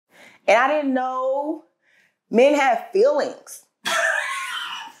And I didn't know men have feelings.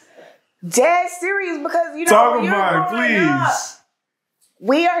 Dead serious, because, you know, talk about it, please.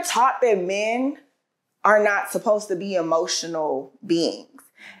 We are taught that men are not supposed to be emotional beings.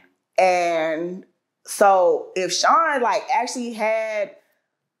 And so if Sean like actually had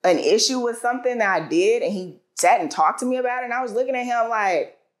an issue with something that I did and he sat and talked to me about it, and I was looking at him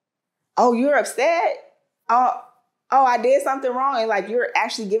like, oh, you're upset? Oh, I did something wrong. And like, you're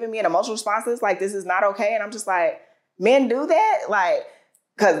actually giving me an emotional response to this? Like, this is not okay. And I'm just like, men do that? Like,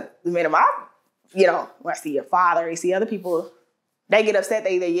 because the men of my, you know, when I see your father, you see other people, they get upset,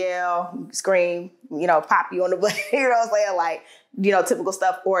 they either yell, scream, you know, pop you on the butt, you know what I'm saying? Like, you know, typical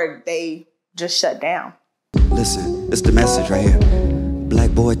stuff, or they just shut down. Listen, it's the message right here.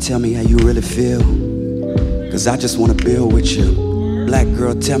 Black boy, tell me how you really feel, cause I just wanna build with you. Black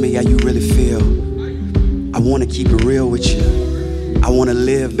girl, tell me how you really feel. I wanna keep it real with you. I wanna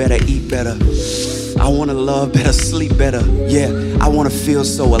live better, eat better. I wanna love better, sleep better. Yeah, I wanna feel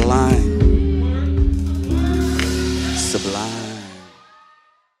so aligned. Sublime.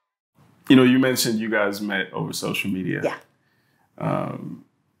 You know, you mentioned you guys met over social media. Yeah.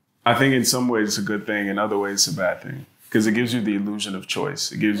 I think in some ways it's a good thing, in other ways it's a bad thing, because it gives you the illusion of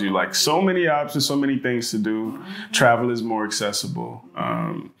choice. It gives you like so many options, so many things to do. Travel is more accessible.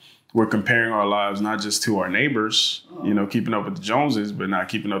 We're comparing our lives not just to our neighbors, you know, keeping up with the Joneses, but not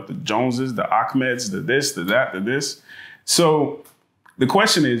keeping up with the Joneses, the Ahmeds, the this, the that, the this. So the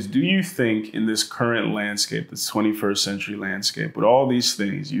question is, do you think in this current landscape, this 21st century landscape, with all these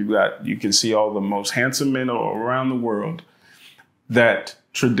things, you can see all the most handsome men around the world, that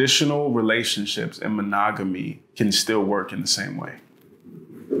traditional relationships and monogamy can still work in the same way?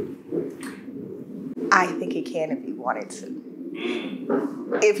 I think it can if you wanted to.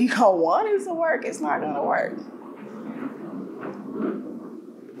 If you don't want it to work, it's not going to work.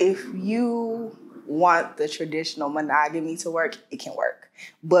 If you want the traditional monogamy to work, it can work.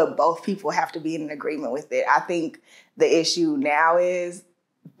 But both people have to be in agreement with it. I think the issue now is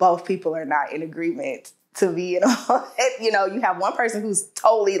both people are not in agreement to be, you know, you have one person who's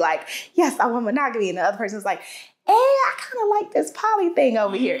totally like, yes, I want monogamy. And the other person's like, hey, I kind of like this poly thing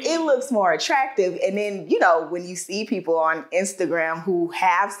over here. It looks more attractive. And then, you know, when you see people on Instagram who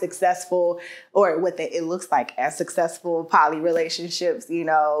have successful, or what it looks like as successful poly relationships, you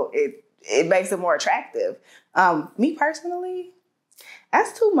know, it makes it more attractive. Me personally,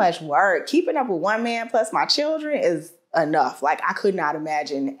 that's too much work. Keeping up with one man plus my children is enough. Like, I could not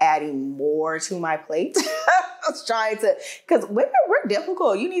imagine adding more to my plate. I was trying to, because women, we're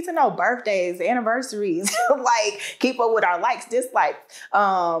difficult. You need to know birthdays, anniversaries, like keep up with our likes, dislikes,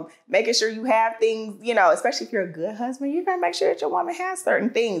 making sure you have things, you know, especially if you're a good husband, you gotta make sure that your woman has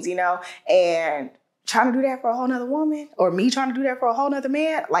certain things, you know, and trying to do that for a whole nother woman, or me trying to do that for a whole nother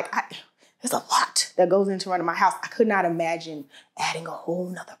man. Like, there's a lot that goes into running my house. I could not imagine adding a whole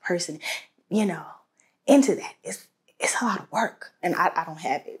nother person, you know, into that. It's a lot of work, and I don't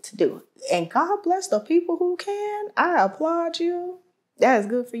have it to do. And God bless the people who can. I applaud you. That is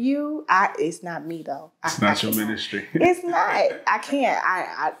good for you. It's not me, though. It's not your ministry. It's not. I can't.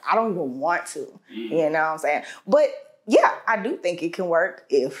 I don't even want to. You know what I'm saying? But yeah, I do think it can work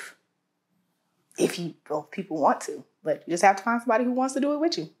if you both people want to. But you just have to find somebody who wants to do it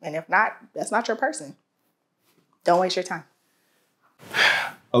with you. And if not, that's not your person. Don't waste your time.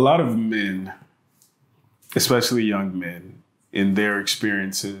 A lot of men, especially young men, in their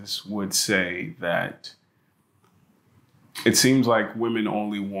experiences would say that it seems like women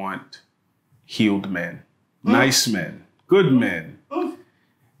only want healed men, nice men, good men,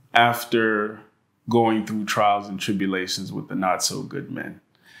 after going through trials and tribulations with the not so good men.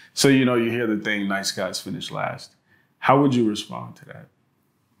 So, you know, you hear the thing, nice guys finish last. How would you respond to that?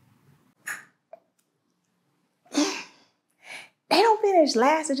 They don't finish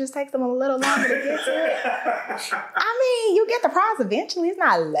last. It just takes them a little longer to get to it. I mean, you get the prize eventually. It's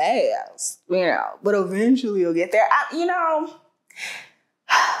not last, you know, but eventually you'll get there. You know,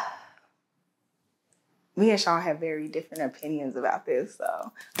 me and Sean have very different opinions about this.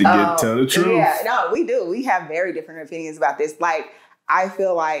 So, tell the truth. Yeah, no, we do. We have very different opinions about this. Like, I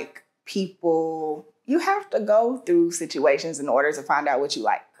feel like people, you have to go through situations in order to find out what you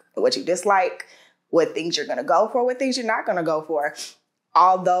like, what you dislike, what things you're going to go for, what things you're not going to go for.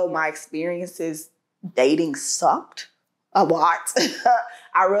 Although my experiences dating sucked a lot,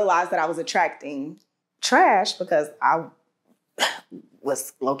 I realized that I was attracting trash because I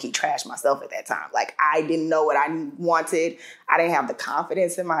was low-key trash myself at that time. Like, I didn't know what I wanted. I didn't have the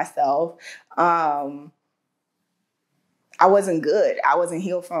confidence in myself. I wasn't good. I wasn't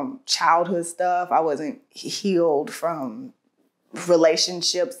healed from childhood stuff. I wasn't healed from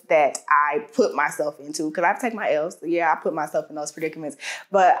relationships that I put myself into, because I've taken my L's. So yeah, I put myself in those predicaments,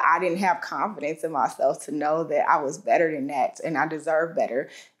 but I didn't have confidence in myself to know that I was better than that and I deserve better.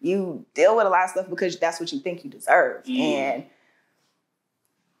 You deal with a lot of stuff because that's what you think you deserve. And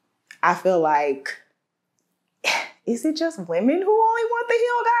I feel like, is it just women who only want the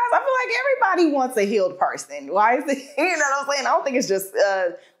healed guys? I feel like everybody wants a healed person. Why is it, you know what I'm saying? I don't think it's just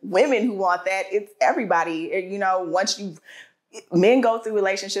women who want that. It's everybody. You know, men go through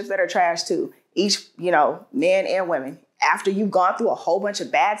relationships that are trash too. Each, you know, men and women. After you've gone through a whole bunch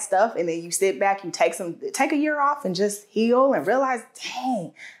of bad stuff and then you sit back, you take a year off and just heal and realize,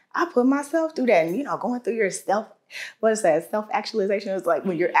 dang, I put myself through that. And, you know, going through your self-actualization is like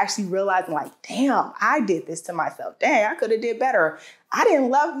when you're actually realizing like, damn, I did this to myself. Dang, I could have did better. I didn't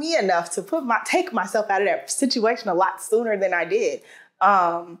love me enough to take myself out of that situation a lot sooner than I did.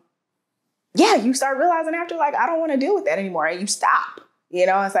 Yeah, you start realizing after, like, I don't want to deal with that anymore. And you stop, you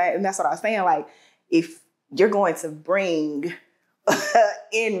know what I'm saying? And that's what I was saying. Like, if you're going to bring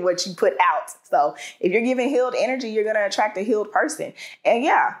in what you put out. So if you're giving healed energy, you're going to attract a healed person. And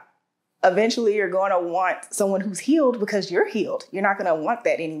yeah, eventually you're going to want someone who's healed because you're healed. You're not going to want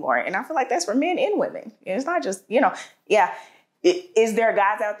that anymore. And I feel like that's for men and women. It's not just, you know, yeah. Is there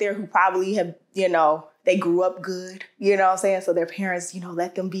guys out there who probably have, you know, they grew up good, you know what I'm saying? So their parents, you know,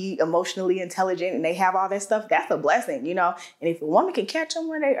 let them be emotionally intelligent and they have all that stuff. That's a blessing, you know? And if a woman can catch them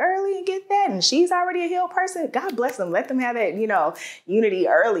when they early and get that, and she's already a healed person, God bless them. Let them have that, you know, unity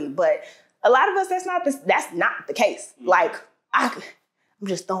early. But a lot of us, that's not the case. Like, I'm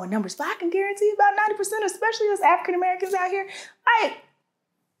just throwing numbers, but I can guarantee you about 90%, especially us African Americans out here, like,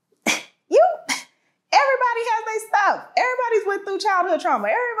 everybody has their stuff. Everybody's went through childhood trauma.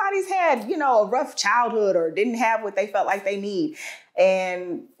 Everybody's had, you know, a rough childhood or didn't have what they felt like they need.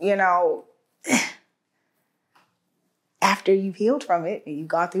 And, you know, after you've healed from it and you've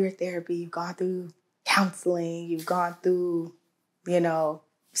gone through your therapy, you've gone through counseling, you've gone through, you know,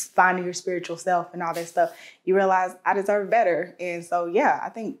 finding your spiritual self and all that stuff, you realize I deserve better. And so, yeah, I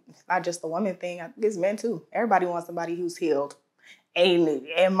think it's not just the woman thing. I think it's men too. Everybody wants somebody who's healed. And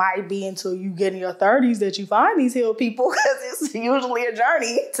it might be until you get in your 30s that you find these healed people, because it's usually a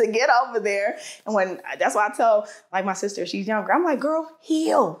journey to get over there. And that's why I tell, like, my sister, she's younger, I'm like, girl,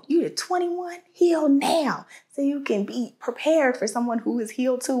 heal. You're 21, heal now. So you can be prepared for someone who is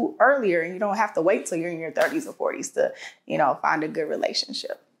healed too earlier. And you don't have to wait till you're in your 30s or 40s to, you know, find a good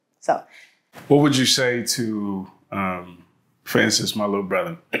relationship. So. What would you say to, for instance, my little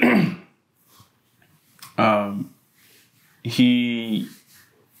brother? He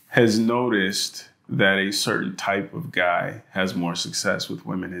has noticed that a certain type of guy has more success with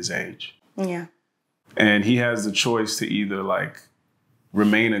women his age. Yeah. And he has the choice to either, like,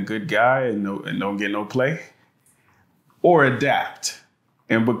 remain a good guy and don't get no play, or adapt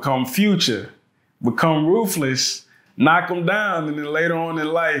and become Future, become ruthless, knock him down, and then later on in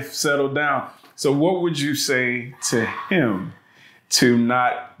life, settle down. So what would you say to him to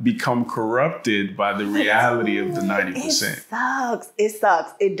not become corrupted by the reality of the 90%? It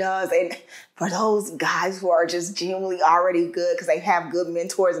sucks. It does. And for those guys who are just genuinely already good because they have good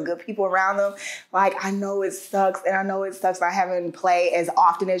mentors and good people around them, like, I know it sucks, and I know it sucks not having play as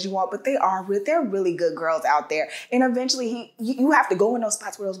often as you want, but they're really good girls out there. And eventually you have to go in those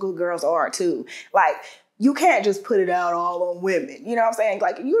spots where those good girls are too. Like, you can't just put it out all on women. You know what I'm saying?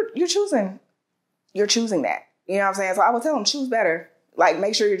 Like, you're choosing that. You know what I'm saying? So I would tell them, choose better. Like,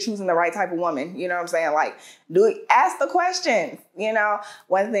 make sure you're choosing the right type of woman. You know what I'm saying? Like, ask the questions. You know,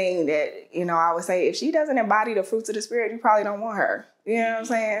 one thing that, you know, I would say, if she doesn't embody the fruits of the spirit, you probably don't want her. You know what I'm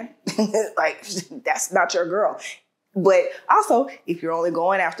saying? Like, that's not your girl. But also, if you're only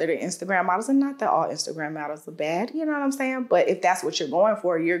going after the Instagram models, and not that all Instagram models are bad, you know what I'm saying? But if that's what you're going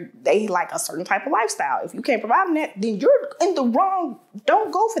for, they like a certain type of lifestyle. If you can't provide them that, then you're in the wrong.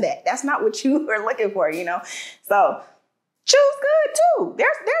 Don't go for that. That's not what you are looking for, you know? So choose good too. They're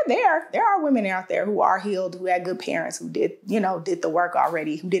there. There are women out there who are healed, who had good parents, who did the work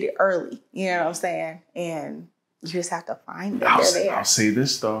already, who did it early. You know what I'm saying? And you just have to find them. They're there. I'll say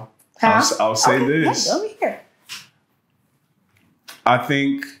this though. Huh? I'll say this. Yeah, let me hear. I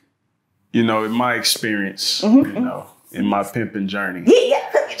think, you know, in my experience, you know, in my pimping journey,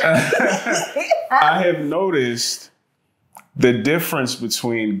 I have noticed the difference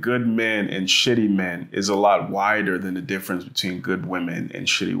between good men and shitty men is a lot wider than the difference between good women and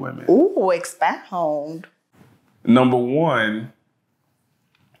shitty women. Ooh, expound. Number one,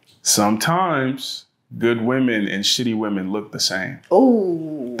 sometimes good women and shitty women look the same.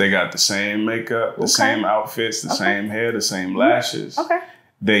 Ooh. They got the same makeup, the same outfits, the same hair, the same lashes. Okay.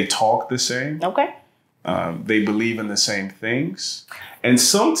 They talk the same. Okay. They believe in the same things. And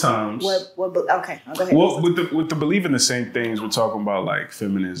sometimes... Okay, go ahead. Well, with the belief in the same things, we're talking about like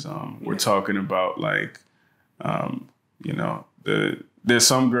feminism. We're talking about like, you know, there's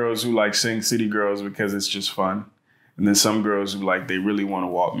some girls who like sing City Girls because it's just fun. And then some girls who like, they really want to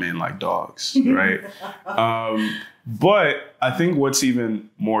walk men like dogs, right? But I think what's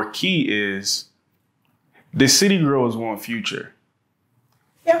even more key is the city girls want Future.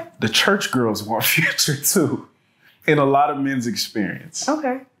 Yeah. The church girls want Future too, in a lot of men's experience.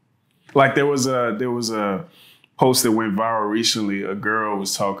 Okay. Like there was a post that went viral recently. A girl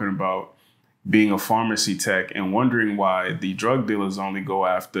was talking about being a pharmacy tech and wondering why the drug dealers only go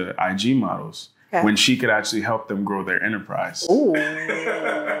after IG models when she could actually help them grow their enterprise. Ooh,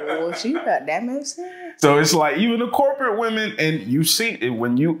 she got that makes sense. So it's like even the corporate women, and you see it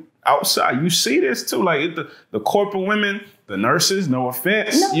when you outside, you see this too. Like the corporate women, the nurses, no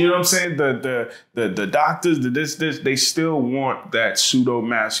offense, you know what I'm saying? The doctors, the they still want that pseudo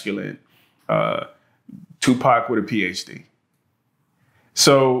masculine Tupac with a PhD.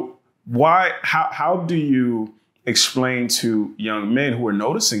 So how do you explain to young men who are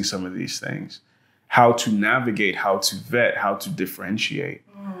noticing some of these things how to navigate, how to vet, how to differentiate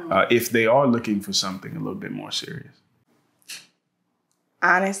if they are looking for something a little bit more serious?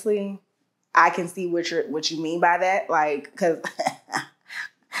 Honestly, I can see what you mean by that. Like, because,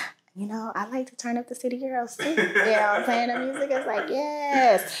 you know, I like to turn up the City Girls too. You know what I'm saying? The music is like,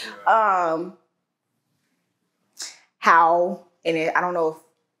 yes. I don't know if,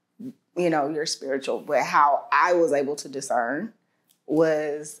 you know, you're spiritual, but how I was able to discern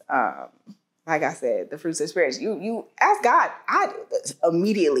was, like I said, the fruits of the spirit. You ask God. I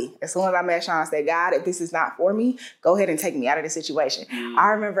immediately, as soon as I met Sean, I said, God, if this is not for me, go ahead and take me out of this situation. I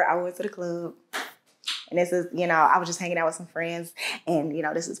remember I went to the club, and this is, you know, I was just hanging out with some friends, and, you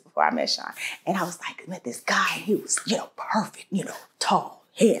know, this is before I met Sean. And I was like, met this guy, and he was, you know, perfect, you know, tall,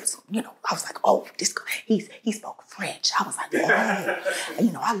 handsome, you know. I was like, oh, this guy, he spoke French. I was like, oh,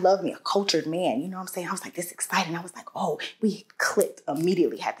 you know, I love me a cultured man. You know what I'm saying? I was like, this exciting. I was like, oh, we clicked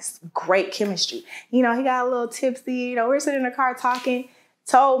immediately, had this great chemistry. You know, he got a little tipsy. You know, we're sitting in the car talking,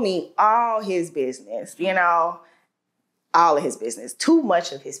 told me all his business, you know, all of his business, too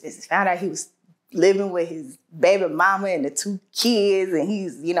much of his business. Found out he was living with his baby mama and the 2 kids, and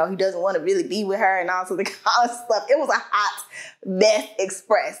he's, you know, he doesn't want to really be with her and all sorts of kind of stuff. It was a hot mess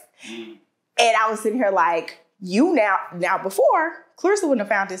expressed. And I was sitting here like, you now before, Clarissa wouldn't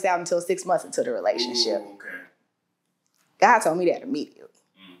have found this out until 6 months into the relationship. Ooh, okay. God told me that immediately.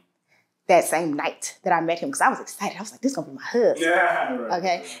 That same night that I met him, because I was excited. I was like, this is going to be my husband. Yeah, right.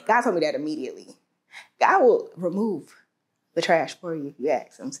 Okay. God told me that immediately. God will remove the trash for you if you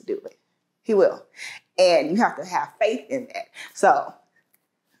ask him to do it. He will. And you have to have faith in that. So,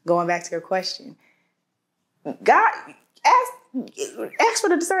 going back to your question, God, ask for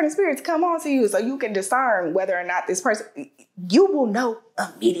the discerning spirit to come on to you so you can discern whether or not this person, you will know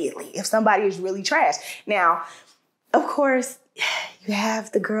immediately if somebody is really trash. Now, of course, you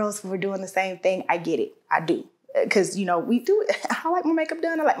have the girls who are doing the same thing. I get it. I do. Because, you know, we do it. I like my makeup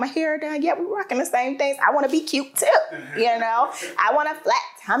done. I like my hair done. Yeah, we're rocking the same things. I want to be cute too. You know, I want a flat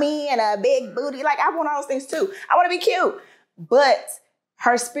tummy and a big booty. Like, I want all those things too. I want to be cute. But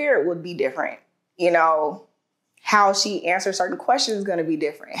her spirit would be different. You know, how she answers certain questions is going to be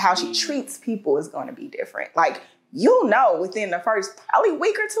different. How she treats people is going to be different. Like, you'll know within the first probably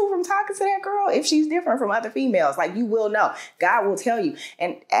week or two from talking to that girl if she's different from other females. Like, you will know. God will tell you.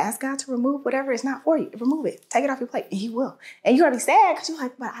 And ask God to remove whatever is not for you. Remove it. Take it off your plate. And he will. And you're going to be sad because you're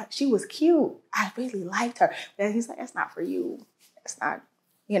like, but she was cute. I really liked her. And he's like, that's not for you. That's not,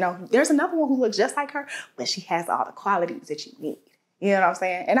 you know, there's another one who looks just like her, but she has all the qualities that you need. You know what I'm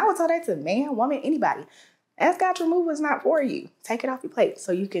saying? And I would tell that to man, woman, anybody. Ask God to remove what's not for you. Take it off your plate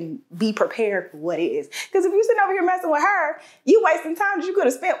so you can be prepared for what it is. Because if you're sitting over here messing with her, you wasting time that you could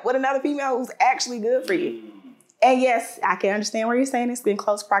have spent with another female who's actually good for you. And yes, I can understand where you're saying it's in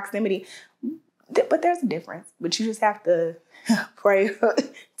close proximity, but there's a difference. But you just have to pray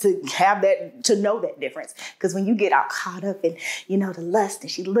to have that, to know that difference. Because when you get all caught up in, you know, the lust and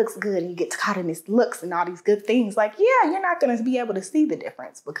she looks good and you get caught in this looks and all these good things, like, yeah, you're not going to be able to see the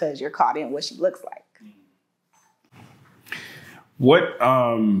difference because you're caught in what she looks like. What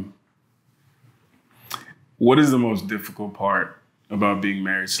is the most difficult part about being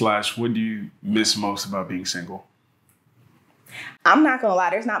married / what do you miss most about being single? I'm not gonna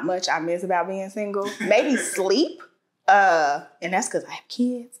lie, there's not much I miss about being single. Maybe sleep. And that's because I have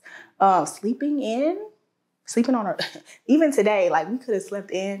kids. Sleeping on her. Even today, like, we could have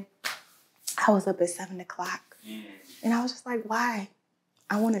slept in. I was up at 7 o'clock. And I was just like, why?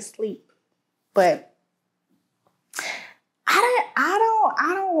 I want to sleep. But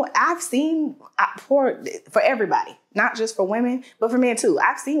I've seen for everybody, not just for women, but for men too.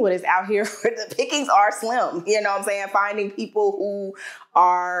 I've seen what is out here. The pickings are slim. You know what I'm saying? Finding people who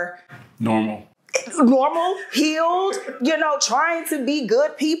are normal, healed, trying to be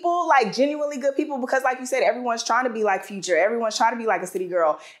good people, like genuinely good people, because like you said, everyone's trying to be like Future. Everyone's trying to be like a city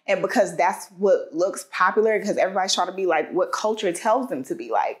girl. And because that's what looks popular, because everybody's trying to be like what culture tells them to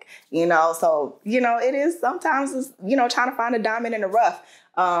be like, so, it is sometimes, trying to find a diamond in the rough.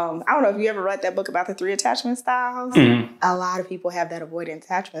 I don't know if you ever read that book about the 3 attachment styles. Mm-hmm. A lot of people have that avoidant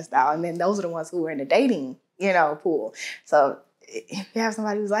attachment style. And then those are the ones who are in the dating, pool. So if you have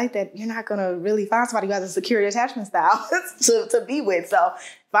somebody who's like that, you're not going to really find somebody who has a security attachment style to be with. So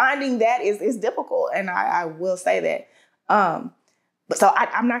finding that is difficult. And I will say that. But so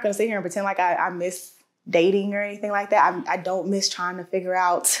I'm not going to sit here and pretend like I miss dating or anything like that. I don't miss trying to figure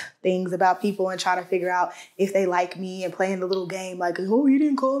out things about people and trying to figure out if they like me and playing the little game like, oh, you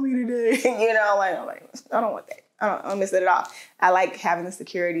didn't call me today. I'm like, I don't want that. I don't miss it at all. I like having the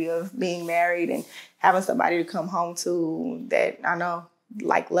security of being married and having somebody to come home to that I know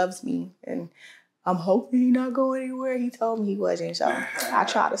loves me. And I'm hoping he's not going anywhere. He told me he wasn't, so I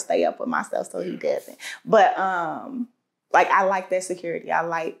try to stay up with myself so he doesn't. But I like that security. I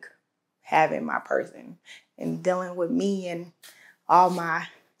like having my person and dealing with me and all my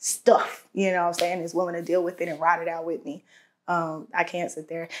stuff, is willing to deal with it and ride it out with me. I can't sit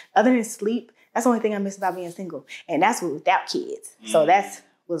there. Other than sleep, that's the only thing I miss about being single. And that's without kids. So that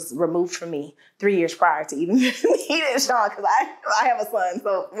was removed from me 3 years prior to even meeting Sean, because I have a son,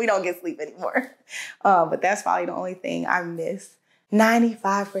 so we don't get sleep anymore. But that's probably the only thing I miss.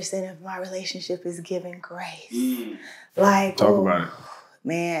 95% of my relationship is giving grace. Talk about it.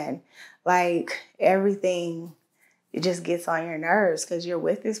 Man, everything, it just gets on your nerves because you're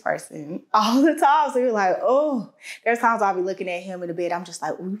with this person all the time. So you're like, oh, there's times I'll be looking at him in the bed. I'm just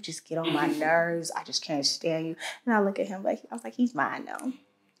like, oh, you just get on my nerves. I just can't stand you. And I look at him I was like, he's mine now.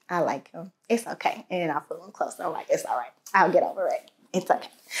 I like him. It's okay. And then I pull him close. I'm like, it's all right. I'll get over it. It's okay.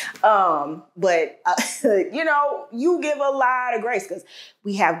 You give a lot of grace because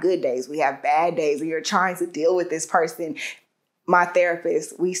we have good days. We have bad days. And you're trying to deal with this person. My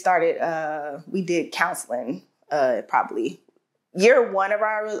therapist, we did counseling. Probably year 1 of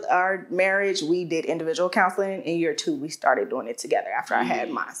our marriage, we did individual counseling. In year 2, we started doing it together after I had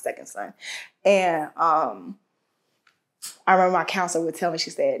my second son. And I remember my counselor would tell me,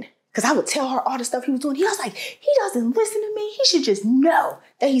 she said, because I would tell her all the stuff he was doing. He was like, he doesn't listen to me. He should just know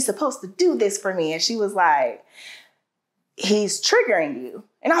that he's supposed to do this for me. And she was like, he's triggering you.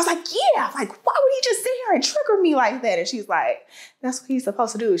 And I was like, yeah. Why would he just sit here and trigger me like that? And she's like, that's what he's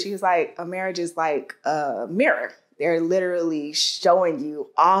supposed to do. She was like, a marriage is like a mirror. They're literally showing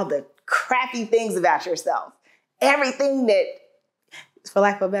you all the crappy things about yourself. Everything that, for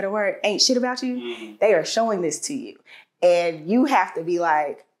lack of a better word, ain't shit about you. They are showing this to you. And you have to be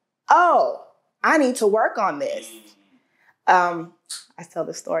like, oh, I need to work on this. I tell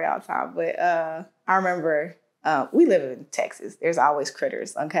this story all the time, but I remember we live in Texas. There's always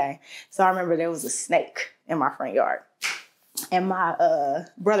critters, okay? So I remember there was a snake in my front yard. And my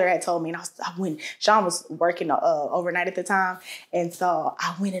brother had told me, and Sean was working overnight at the time. And so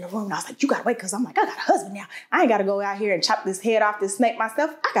I went in the room and I was like, you gotta wait, because I'm like, I got a husband now. I ain't gotta go out here and chop this head off this snake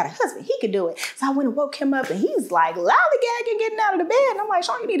myself. I got a husband, he could do it. So I went and woke him up and he's like lollygagging, getting out of the bed. And I'm like,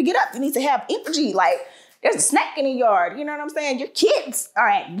 Sean, you need to get up. You need to have energy. There's a snake in the yard. You know what I'm saying? Your kids are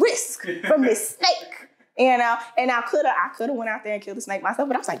at risk from this snake. And I could have went out there and killed the snake myself,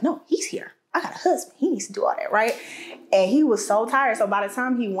 but I was like, no, he's here. I got a husband. He needs to do all that, right? And he was so tired. So by the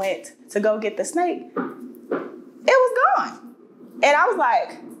time he went to go get the snake, it was gone. And I was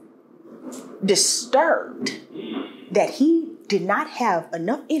like disturbed that he did not have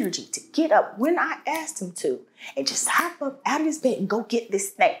enough energy to get up when I asked him to and just hop up out of his bed and go get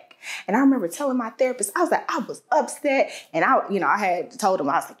this snake. And I remember telling my therapist, I was like, I was upset. And I had told him,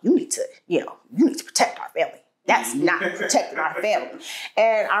 I was like, you need to protect our family. That's not protecting our family.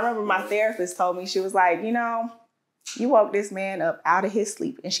 And I remember my therapist told me, she was like, you woke this man up out of his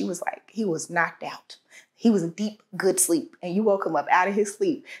sleep. And she was like, he was knocked out. He was in deep, good sleep. And you woke him up out of his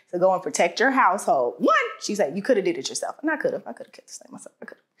sleep to go and protect your household. 1, she said, you could have did it yourself. And I could have killed the snake myself. I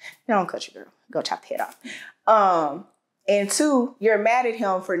could have. Don't cut you, girl. Go chop the head off. And 2, you're mad at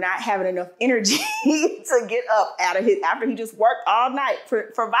him for not having enough energy to get up after he just worked all night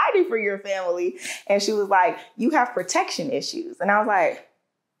providing for your family. And she was like, you have protection issues. And I was like,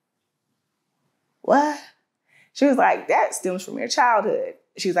 what? She was like, that stems from your childhood.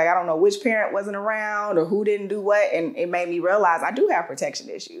 She was like, I don't know which parent wasn't around or who didn't do what. And it made me realize I do have protection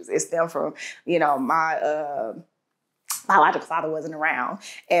issues. It stemmed from, my biological father wasn't around.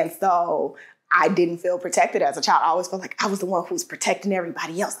 And so I didn't feel protected as a child. I always felt like I was the one who was protecting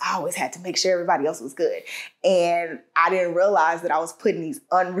everybody else. I always had to make sure everybody else was good. And I didn't realize that I was putting these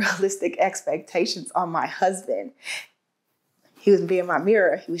unrealistic expectations on my husband. He was being my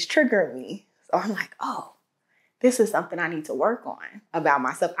mirror. He was triggering me. So I'm like, oh, this is something I need to work on about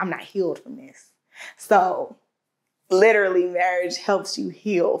myself. I'm not healed from this. So literally, marriage helps you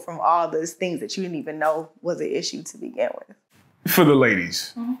heal from all those things that you didn't even know was an issue to begin with. For the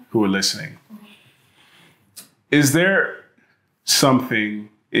ladies who are listening, is there something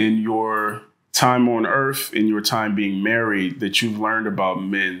in your time on earth, in your time being married, that you've learned about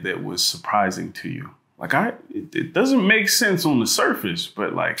men that was surprising to you? Like, it doesn't make sense on the surface,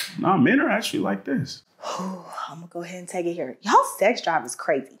 but like, nah, men are actually like this. I'm gonna go ahead and take it here. Y'all's sex drive is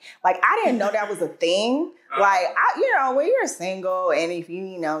crazy. Like, I didn't know that was a thing. Like, when you're single and if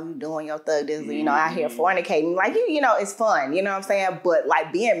you doing your thug dizzle, out here fornicating, like, it's fun, you know what I'm saying? But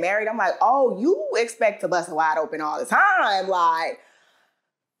like being married, I'm like, oh, you expect to bust it wide open all the time. Like,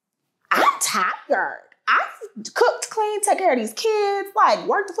 I'm tired. I cooked, clean, take care of these kids, like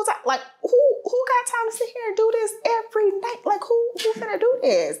work the full time. Like, who got time to sit here and do this every night? Like, who finna do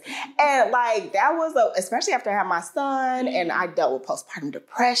this? And like, that was especially after I had my son and I dealt with postpartum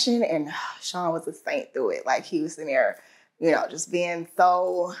depression, and Sean was a saint through it. Like, he was in there, just being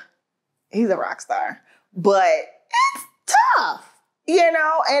he's a rock star, but it's tough, and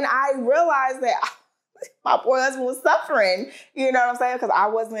I realized that my poor husband was suffering, you know what I'm saying? Because I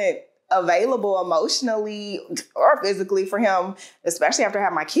wasn't available emotionally or physically for him, especially after I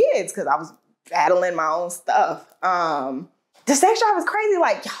had my kids, because I was battling my own stuff. The sex drive is crazy,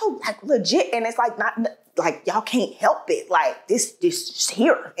 like, y'all, like, legit, and it's like not like y'all can't help it. Like, this is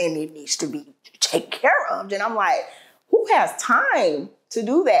here and it needs to be taken care of. And I'm like, who has time to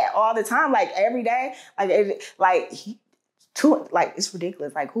do that all the time? Like, every day, it's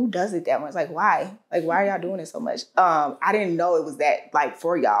ridiculous. Like, who does it that much? Like, why? Like, why are y'all doing it so much? I didn't know it was that, like,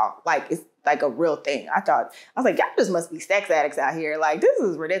 for y'all. Like, it's like a real thing. I was like, y'all just must be sex addicts out here. Like, this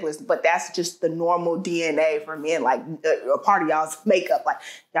is ridiculous. But that's just the normal DNA for men. Like, a part of y'all's makeup. Like,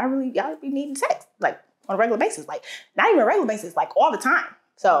 y'all be needing sex, like, on a regular basis. Like, not even a regular basis, like, all the time.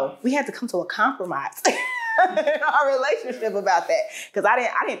 So we had to come to a compromise in our relationship about that, because I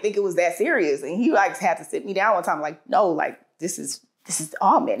didn't think it was that serious, and he like had to sit me down one time, like, no, like, this is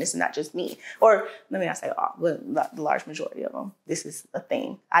all men. This is not just me, or let me not say all, but the large majority of them. This is a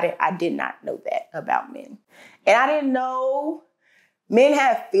thing. I did not know that about men, and I didn't know men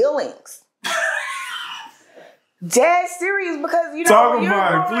have feelings. Dead serious, because talk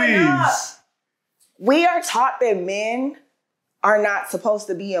about it, please. We are taught that men are not supposed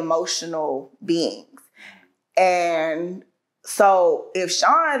to be emotional beings. And so if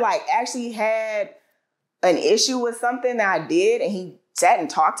Sean like actually had an issue with something that I did, and he sat and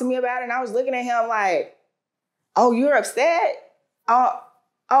talked to me about it, and I was looking at him like, oh, you're upset? Oh,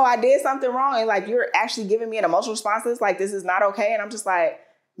 I did something wrong. And like, you're actually giving me an emotional response to this? Like, this is not okay. And I'm just like,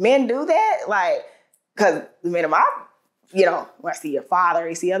 men do that? Like, because the men of my, when I see your father,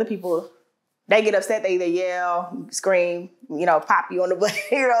 you see other people, they get upset, they either yell, scream, pop you on the butt,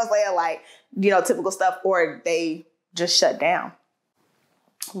 you know what I'm saying? Like, typical stuff, or they just shut down,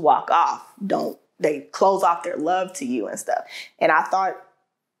 walk off, they close off their love to you and stuff. And I thought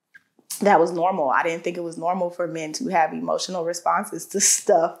that was normal. I didn't think it was normal for men to have emotional responses to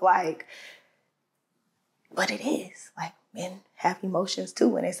stuff, like, but it is. Like, men have emotions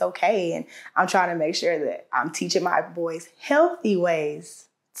too, and it's okay. And I'm trying to make sure that I'm teaching my boys healthy ways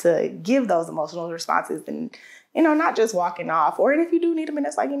to give those emotional responses, and, not just walking off. Or if you do need a minute,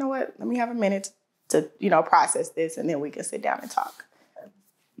 it's like, you know what, let me have a minute to, process this, and then we can sit down and talk.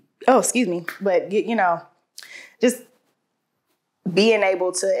 Oh, excuse me. But, just being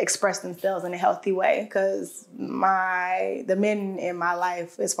able to express themselves in a healthy way, because the men in my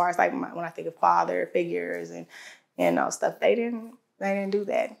life, as far as like when I think of father figures and, stuff, they didn't do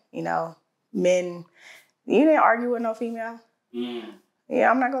that. Men, you didn't argue with no female. Yeah,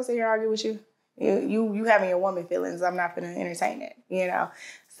 I'm not gonna sit here and argue with you. You having your woman feelings, I'm not gonna entertain it,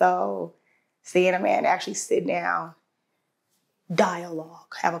 So seeing a man actually sit down,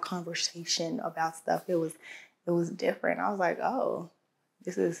 dialogue, have a conversation about stuff, it was different. I was like, oh,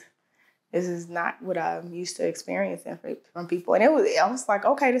 this is not what I'm used to experiencing from people. And I was like,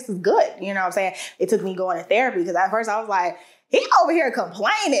 okay, this is good. You know what I'm saying? It took me going to therapy, because at first I was like, he over here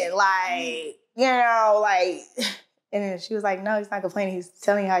complaining, like, and then she was like, no, he's not complaining. He's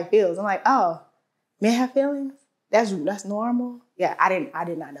telling you how he feels. I'm like, oh, men have feelings? That's normal? Yeah, I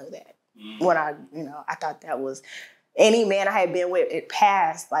did not know that. When I thought that was, any man I had been with, it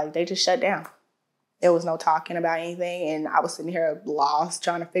passed, like, they just shut down. There was no talking about anything. And I was sitting here lost,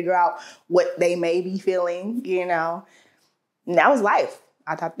 trying to figure out what they may be feeling, you know. And that was life.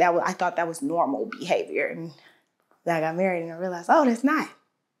 I thought that was normal behavior. And then I got married and I realized, oh, that's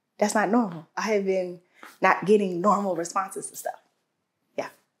not normal. I have been not getting normal responses to stuff. Yeah,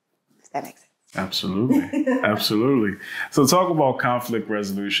 if that makes sense. Absolutely. Absolutely. So talk about conflict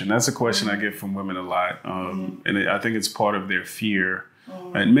resolution. That's a question I get from women a lot. And I think it's part of their fear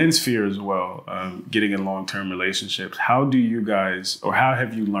and men's fear as well, getting in long-term relationships. How do you guys, or how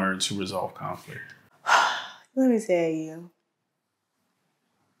have you learned to resolve conflict? Let me tell you.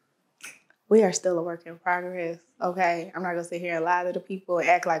 We are still a work in progress, okay? I'm not going to sit here and lie to the people and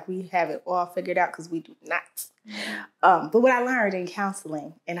act like we have it all figured out because we do not. But what I learned in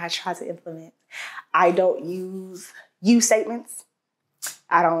counseling, and I try to implement, I don't use you statements.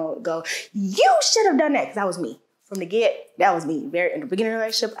 I don't go, you should have done that, because that was me. From the get, that was me. In the beginning of the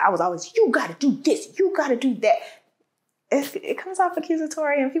relationship, I was always, you got to do this, you got to do that. It comes off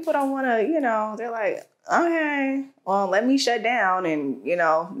accusatory, and people don't want to, you know, they're like, okay, well, let me shut down and, you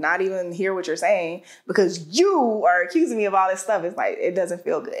know, not even hear what you're saying because you are accusing me of all this stuff. It's like, it doesn't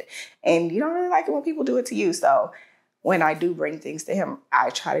feel good. And you don't really like it when people do it to you. So when I do bring things to him, I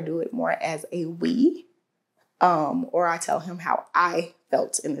try to do it more as a we, or I tell him how I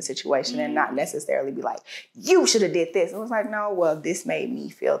felt in the situation and not necessarily be like, you should have did this. It was like, no, well, this made me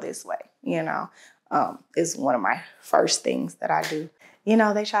feel this way, you know. Is one of my first things that I do. You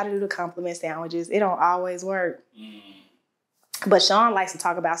know, they try to do the compliment sandwiches. It don't always work. But Sean likes to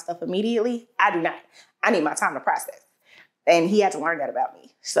talk about stuff immediately. I do not. I need my time to process. And he had to learn that about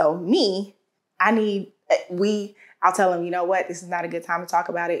me. So me, I'll tell him, you know what, this is not a good time to talk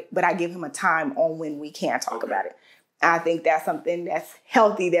about it, but I give him a time on when we can talk about it. I think that's something that's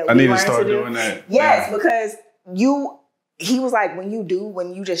healthy that we learn to do. I need to start doing that. Yes, because he was like, when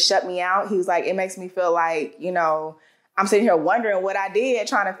you just shut me out, he was like, it makes me feel like, you know, I'm sitting here wondering what I did,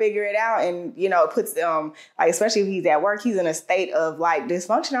 trying to figure it out. And, you know, it puts like, especially if he's at work, he's in a state of like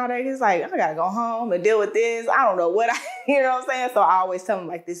dysfunction all day. He's like, I got to go home and deal with this. I don't know you know what I'm saying? So I always tell him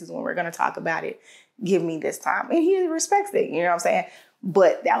like, this is when we're going to talk about it. Give me this time. And he respects it. You know what I'm saying?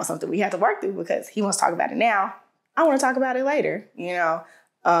 But that was something we had to work through because he wants to talk about it now. I want to talk about it later, you know?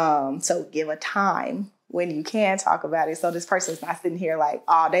 So give a time when you can talk about it. So this person's not sitting here like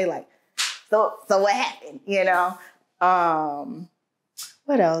all day, like, so what happened? You know?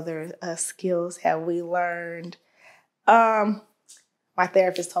 What other skills have we learned? My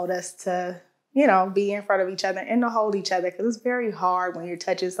therapist told us to, you know, be in front of each other and to hold each other because it's very hard when you're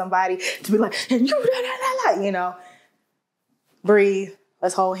touching somebody to be like, and you know, breathe,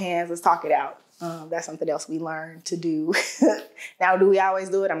 let's hold hands, let's talk it out. That's something else we learned to do. Now, do we always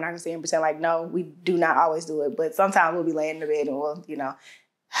do it? I'm not going to sit and pretend like, no, we do not always do it. But sometimes we'll be laying in the bed and we'll, you know,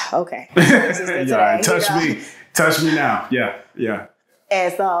 okay. Yeah, touch me now. Yeah.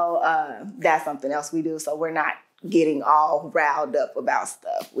 And so that's something else we do. So we're not getting all riled up about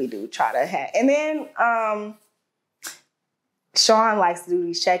stuff. We do try to have. And then Sean likes to do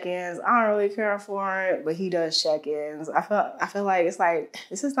these check-ins. I don't really care for it, but he does check-ins. I feel like it's like,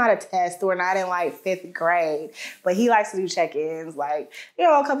 this is not a test. We're not in like 5th grade, but he likes to do check-ins like, you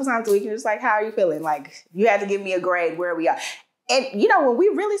know, a couple times a week. And just like, how are you feeling? Like, you have to give me a grade where we are. And, you know, when we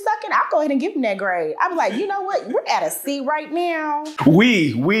really suck it, I'll go ahead and give him that grade. I'm like, you know what? We're at a C right now.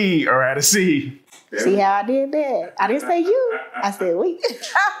 We are at a C. See how I did that? I didn't say you. I said we.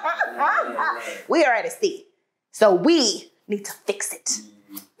 We are at a C. So we need to fix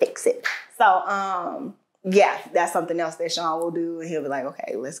it. So, yeah, that's something else that Sean will do. And he'll be like,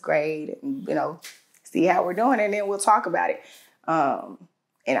 okay, let's grade and, you know, see how we're doing. And then we'll talk about it.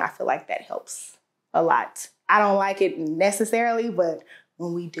 And I feel like that helps a lot. I don't like it necessarily, but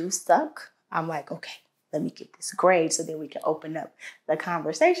when we do suck, I'm like, okay, let me get this grade so then we can open up the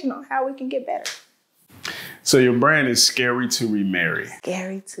conversation on how we can get better. So your brand is Scary to Remarry.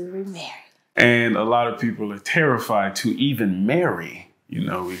 Scary to Remarry. And a lot of people are terrified to even marry. You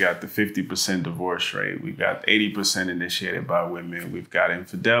know, we got the 50% divorce rate. We've got 80% initiated by women. We've got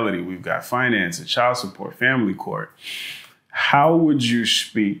infidelity. We've got finance and child support, family court. How would you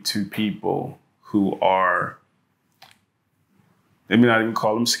speak to people who are, let me not even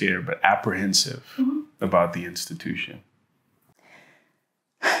call them scared, but apprehensive about the institution?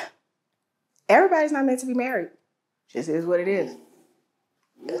 Everybody's not meant to be married. Just is what it is.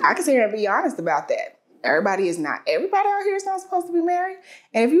 I can sit here and be honest about that. Everybody out here is not supposed to be married.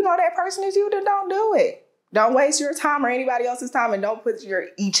 And if you know that person is you, then don't do it. Don't waste your time or anybody else's time, and don't put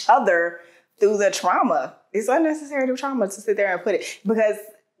each other through the trauma. It's unnecessary trauma to sit there and put it, because,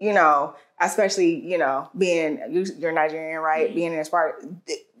 you know, especially, you know, you're Nigerian, right? Being in this part,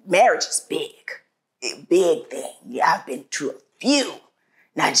 marriage is big. big thing. Yeah, I've been to a few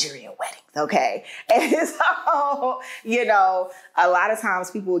Nigerian weddings, okay? And so, a lot of times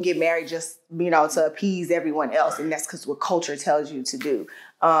people will get married just, to appease everyone else. And that's because what culture tells you to do.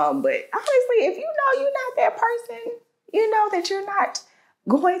 But honestly, if you know you're not that person, you know that you're not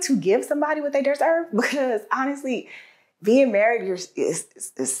going to give somebody what they deserve. Because honestly, being married, you're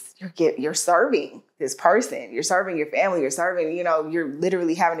serving this person. You're serving your family. You're serving, you're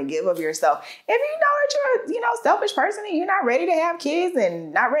literally having to give of yourself. If you know that you're a, selfish person and you're not ready to have kids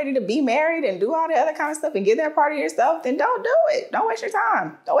and not ready to be married and do all the other kind of stuff and get that part of yourself, then don't do it. Don't waste your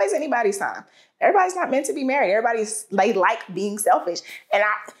time. Don't waste anybody's time. Everybody's not meant to be married. They like being selfish. And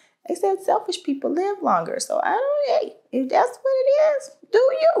they said selfish people live longer. So if that's what it is, do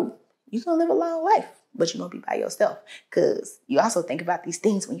you. You're going to live a long life. But you're going to be by yourself because you also think about these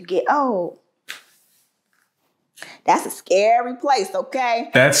things when you get old. That's a scary place, okay?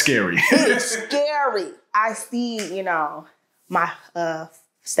 That's scary. It's scary. I see, my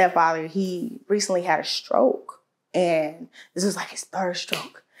stepfather, he recently had a stroke. And this was like his third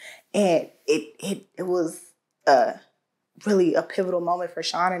stroke. And it was really a pivotal moment for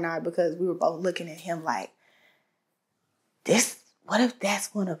Sean and I because we were both looking at him like, what if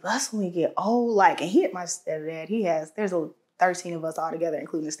that's one of us when we get old? And he had my stepdad. There's 13 of us all together,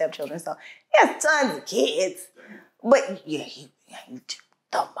 including the stepchildren. So he has tons of kids. But yeah, he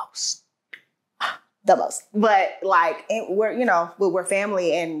the most. The most. But we're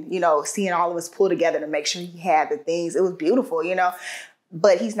family and, seeing all of us pull together to make sure he had the things. It was beautiful,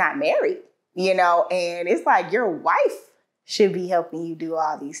 but he's not married, and it's like your wife should be helping you do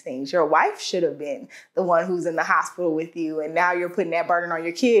all these things. Your wife should have been the one who's in the hospital with you. And now you're putting that burden on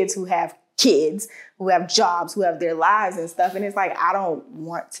your kids, who have jobs, who have their lives and stuff. And it's like, I don't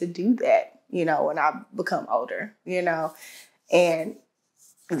want to do that, when I become older, and,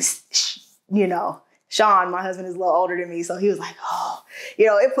 Sean, my husband, is a little older than me. So he was like,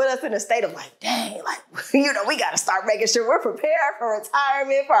 it put us in a state of like, dang, we got to start making sure we're prepared for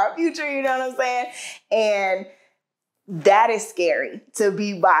retirement, for our future. You know what I'm saying? And that is scary to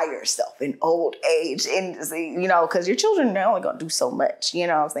be by yourself in old age and, because your children are only going to do so much, you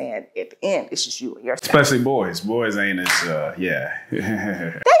know what I'm saying? At the end, it's just you and yourself. Especially boys. Boys ain't as, yeah.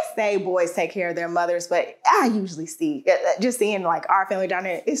 They say boys take care of their mothers, but I usually see, just seeing our family down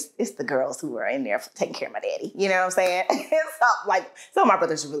there, it's the girls who are in there taking care of my daddy. You know what I'm saying? Some of my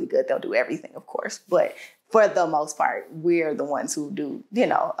brothers are really good. They'll do everything, of course. But for the most part, we're the ones who do,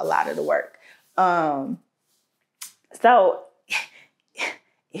 a lot of the work. So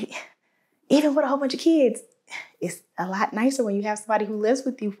even with a whole bunch of kids, it's a lot nicer when you have somebody who lives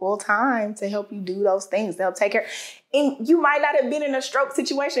with you full time to help you do those things. They'll take care. And you might not have been in a stroke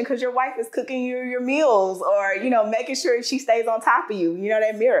situation because your wife is cooking you your meals or, making sure she stays on top of you.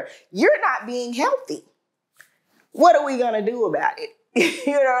 That mirror. You're not being healthy. What are we going to do about it?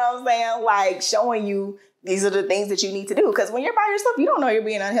 You know what I'm saying? Showing you these are the things that you need to do. Because when you're by yourself, you don't know you're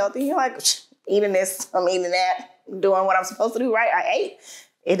being unhealthy. You're like, eating this, I'm eating that. Doing what I'm supposed to do, right? I ate.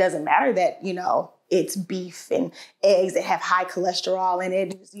 It doesn't matter that, it's beef and eggs that have high cholesterol in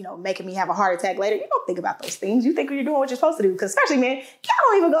it, making me have a heart attack later. You don't think about those things. You think you're doing what you're supposed to do. Because especially, man, y'all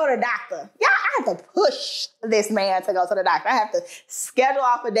don't even go to the doctor. I have to push this man to go to the doctor. I have to schedule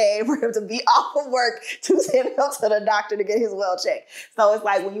off a day for him to be off of work to send him to the doctor to get his well checked. So it's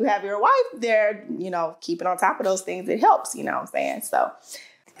like when you have your wife there, keeping on top of those things, it helps, you know what I'm saying? So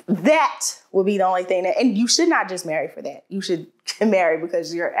that will be the only thing and you should not just marry for that. You should marry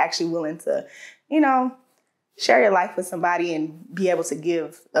because you're actually willing to, share your life with somebody and be able to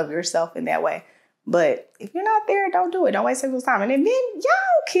give of yourself in that way. But if you're not there, don't do it. Don't waste people's time. And then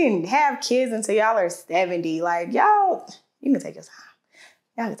y'all can have kids until y'all are 70. You can take your time.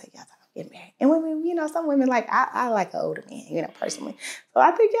 Y'all can take your time. Get married. And women, some women I like an older man, personally. So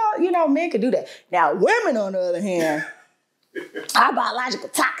I think y'all, men could do that. Now, women, on the other hand, our biological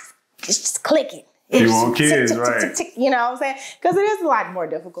clocks is just clicking. You want kids, right? You know what I'm saying? Because it is a lot more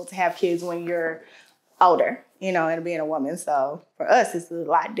difficult to have kids when you're older, and being a woman. So for us, it's a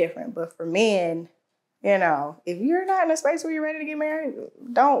lot different. But for men, if you're not in a space where you're ready to get married,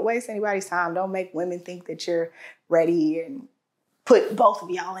 don't waste anybody's time. Don't make women think that you're ready and put both of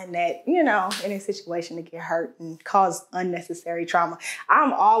y'all in that, in a situation to get hurt and cause unnecessary trauma.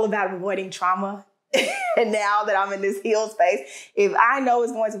 I'm all about avoiding trauma. And now that I'm in this heal space, if I know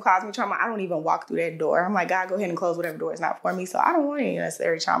it's going to cause me trauma, I don't even walk through that door. I'm like, God, go ahead and close whatever door is not for me. So I don't want any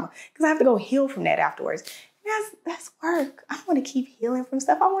unnecessary trauma because I have to go heal from that afterwards. And that's work. I want to keep healing from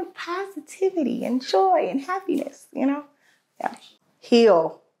stuff. I want positivity and joy and happiness, Yeah.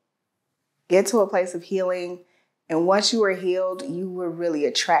 Heal. Get to a place of healing And once you are healed, you will really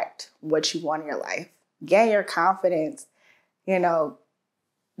attract what you want in your life. Gain your confidence, you know,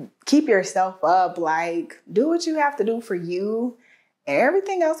 keep yourself up, like do what you have to do for you, and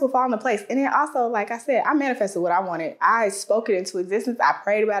everything else will fall into place. And then also, like I said, I manifested what I wanted. I spoke it into existence. I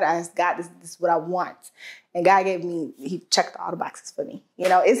prayed about it. I asked God, this is what I want. And God he checked all the boxes for me. You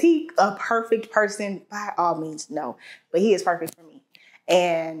know, is he a perfect person? By all means, no. But he is perfect for me.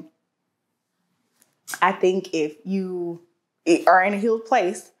 And I think if you are in a healed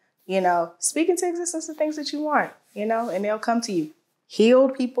place, you know, speak into existence the things that you want, you know, and they'll come to you.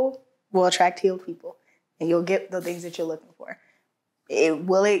 Healed people will attract healed people, and you'll get the things that you're looking for.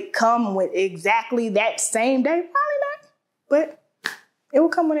 Will it come with exactly that same day? Probably not, but it will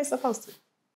come when it's supposed to.